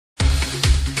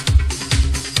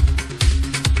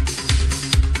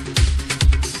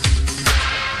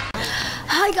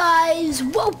Hi guys,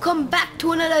 welcome back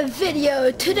to another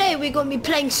video. Today we're going to be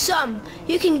playing some,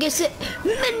 you can guess it,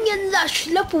 Minion Lush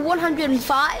level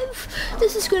 105.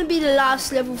 This is going to be the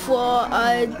last level for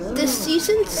this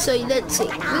season, so let's see.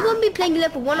 We're going to be playing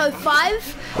level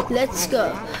 105. Let's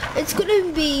go. It's going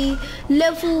to be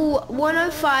level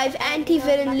 105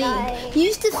 anti-venom league.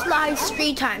 Use the slides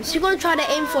 3 times. You're going to try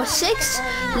to aim for 6.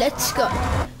 Let's go.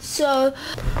 So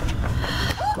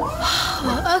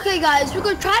okay guys, we're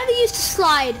gonna try to use the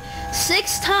slide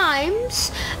 6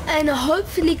 times and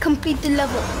hopefully complete the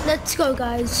level. Let's go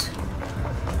guys.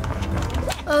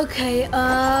 Okay,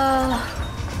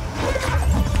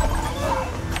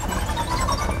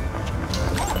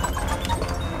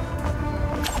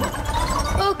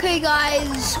 okay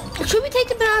guys, should we take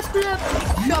the banana splitter?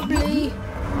 Probably.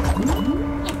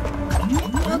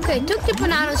 Okay, took the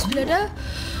banana splitter.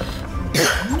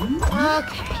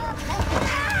 Okay.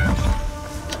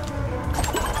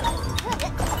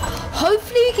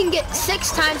 Hopefully we can get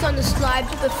 6 times on the slide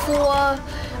before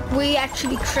we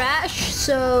actually crash.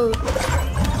 So,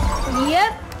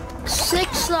 yep,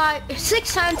 6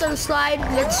 times on the slide.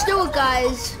 Let's do it,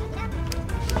 guys.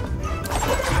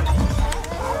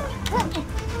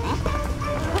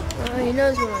 Oh, he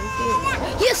knows what I'm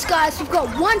doing. Yes, guys, we've got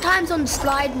 1 times on the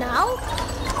slide now.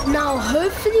 Now,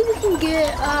 hopefully we can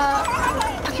get.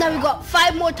 Now we've got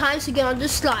 5 more times to get on the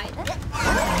slide.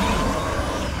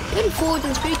 In 4,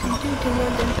 then 3, 2,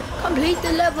 1, then complete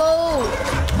the level.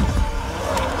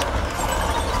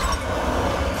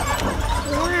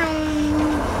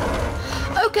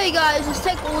 Okay guys, let's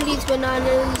take all these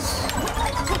bananas.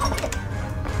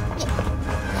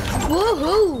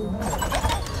 Woohoo!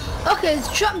 Okay, let's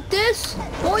jump this.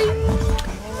 Boing.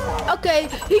 Okay,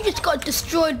 he just got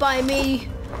destroyed by me.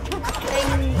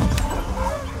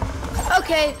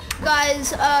 Okay,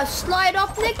 guys, slide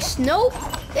off next. Nope.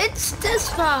 It's this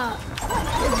part.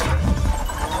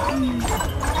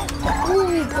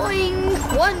 Ooh, boing.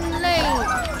 1 lane.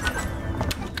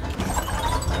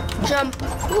 Jump.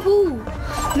 Woohoo.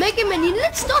 Mega Minion.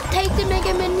 Let's not take the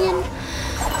Mega Minion.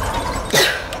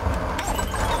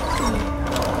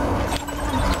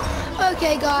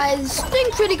 Okay, guys.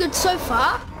 Doing pretty good so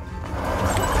far.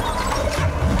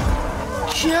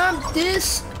 Jump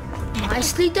this.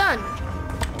 Nicely done.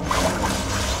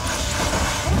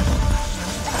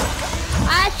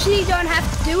 I actually don't have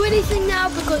to do anything now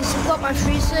because I've got my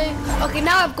free save. Okay,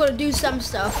 now I've got to do some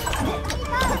stuff.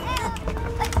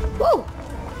 Woo!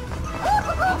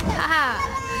 Haha!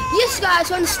 Yes,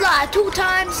 guys, on the slide 2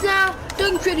 times now.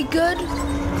 Doing pretty good.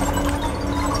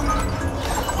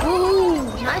 Ooh,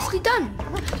 nicely done.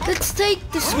 Let's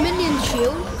take this Minion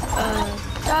shield.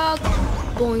 Dog,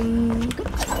 boing.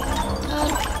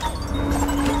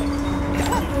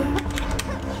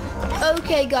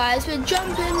 Okay guys, we're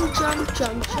jumping, jump.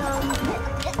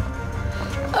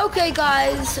 Okay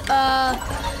guys,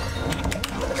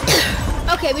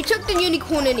 okay, we took the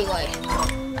unicorn anyway.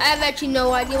 I have actually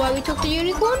no idea why we took the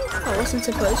unicorn. I wasn't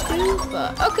supposed to,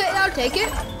 but okay, I'll take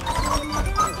it.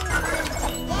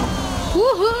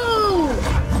 Woohoo!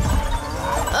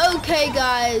 Okay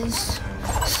guys,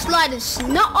 slide is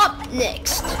not up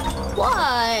next.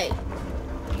 Why?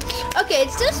 Okay,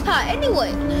 it's this part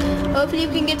anyway. Hopefully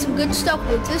we can get some good stuff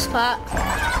with this part.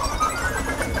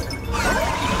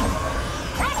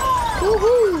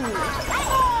 Woohoo!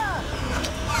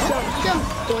 Jump.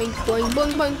 Boing, boing,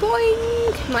 boing, boing,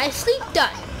 boing. Nicely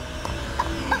done.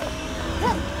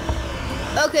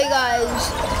 Okay,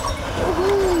 guys.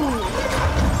 Woohoo!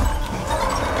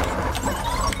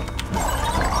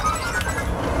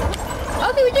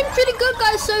 Okay, we're doing pretty good,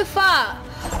 guys, so far.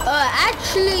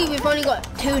 Actually, we've only got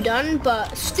 2 done,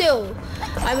 but still,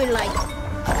 I mean, like,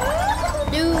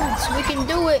 dudes, we can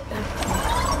do it.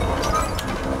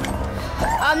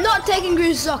 I'm not taking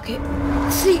Drew's socket.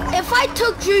 See, if I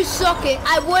took Drew's socket,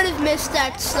 I would have missed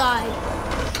that slide.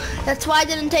 That's why I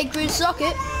didn't take Drew's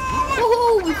socket.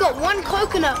 Woohoo! We've got 1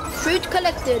 coconut fruit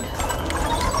collected.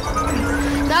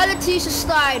 Now let's use the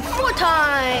slide 4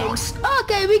 times.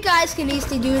 Okay, we guys can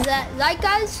easily do that. Right,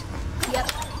 guys?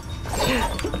 Yep.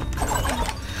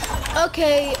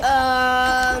 Okay,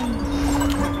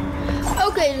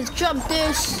 okay, let's jump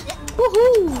this.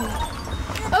 Woohoo!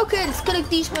 Okay, let's collect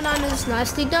these bananas.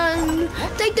 Nicely done.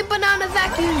 Take the banana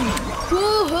vacuum.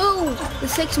 Woohoo!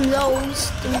 Let's take some of those.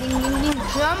 Ding, ding, ding, ding.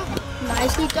 Jump.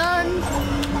 Nicely done.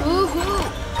 Woohoo!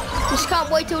 Just can't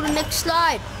wait till the next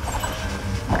slide.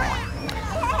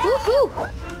 Woohoo!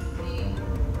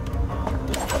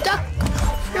 Duck.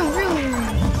 Vroom, vroom.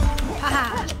 Haha.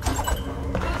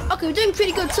 Okay, we're doing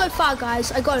pretty good so far,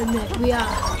 guys. I gotta admit, we are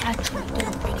actually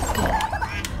doing pretty good.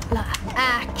 Like,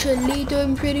 actually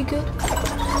doing pretty good.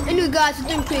 Anyway, guys, we're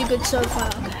doing pretty good so far.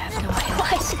 Okay, I have no idea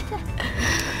why I said that.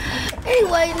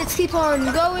 Anyway, let's keep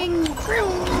on going.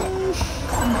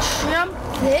 Jump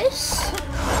this.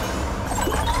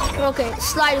 Okay,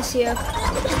 slide is here.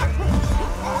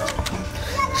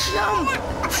 Jump.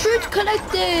 Fruit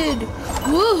collected.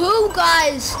 Woohoo,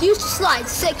 guys. Use the slide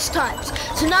 6 times.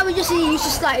 So now we just need to use the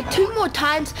slide 2 more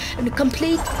times and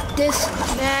complete this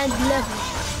man level.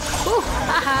 Woo,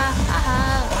 haha,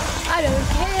 haha. I don't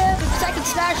care because I can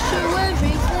smash through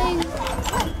everything.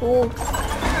 Oh.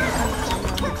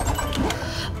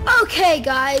 Okay,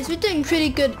 guys, we're doing pretty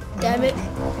good. Damn it.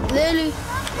 Really?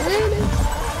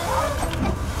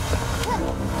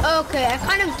 Okay, I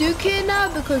kind of do care now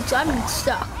because I'm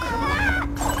stuck.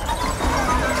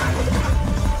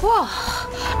 Whoa.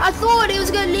 I thought it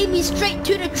was going to lead me straight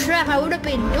to the trap. I would have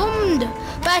been doomed.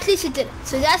 But at least it didn't.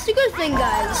 So that's the good thing,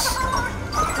 guys.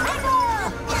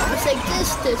 It's like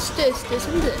this,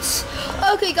 and this.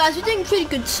 Okay, guys, we're doing pretty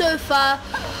good so far.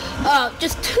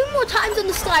 Just 2 more times on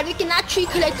the slide. We can actually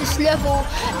collect this level.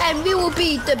 And we will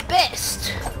be the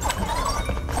best.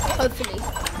 Hopefully.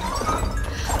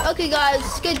 Okay, guys,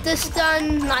 let's get this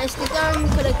done. Nicely done.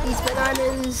 Collect these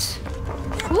bananas.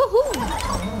 Woohoo!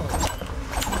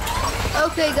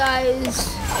 Okay,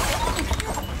 guys.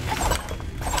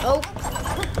 Oh.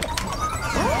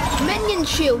 Minion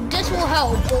shield. This will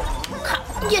help.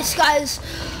 Yes, guys.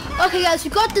 Okay, guys, we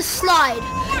got the slide.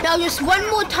 Now just 1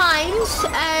 more times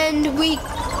and we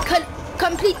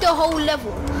complete the whole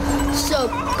level. So,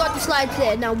 got the slide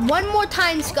there. Now 1 more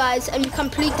times, guys, and we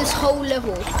complete this whole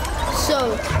level.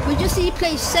 So, we just need to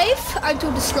play safe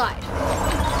until the slide.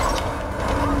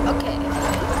 Okay.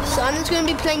 So, I'm just going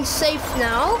to be playing safe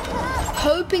now.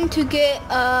 Hoping to get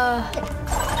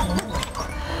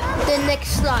the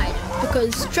next slide.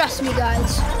 Because, trust me,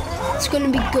 guys, it's going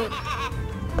to be good.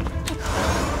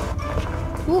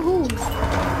 Woohoo!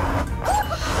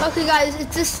 Okay, guys,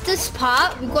 it's this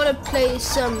part. We gotta play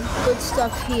some good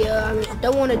stuff here. I mean,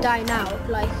 don't want to die now.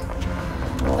 Like,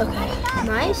 okay,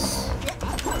 nice.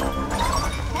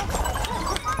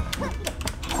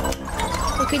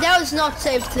 Okay, that was not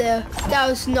safe there. That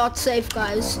was not safe,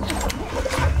 guys.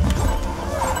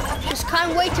 Just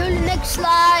can't wait till the next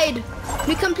slide.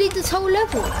 We complete this whole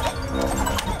level.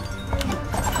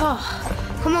 Oh,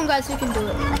 come on, guys, we can do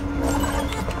it.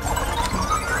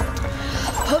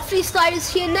 Hopefully slide is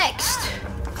here next.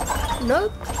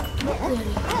 Nope.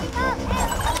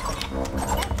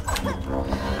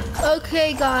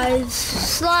 Okay, guys.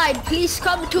 Slide, please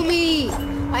come to me.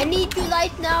 I need you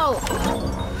right now.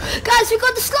 Guys, we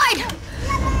got the slide.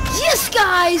 Yes,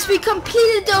 guys. We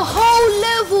completed the whole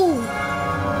level.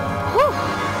 Whew.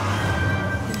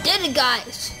 We did it,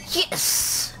 guys.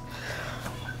 Yes.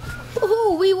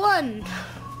 Woohoo, we won.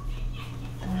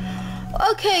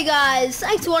 Okay, guys,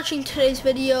 thanks for watching today's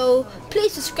video.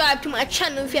 Please subscribe to my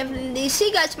channel if you haven't already. See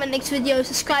you guys in my next video.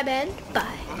 Subscribe and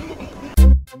bye.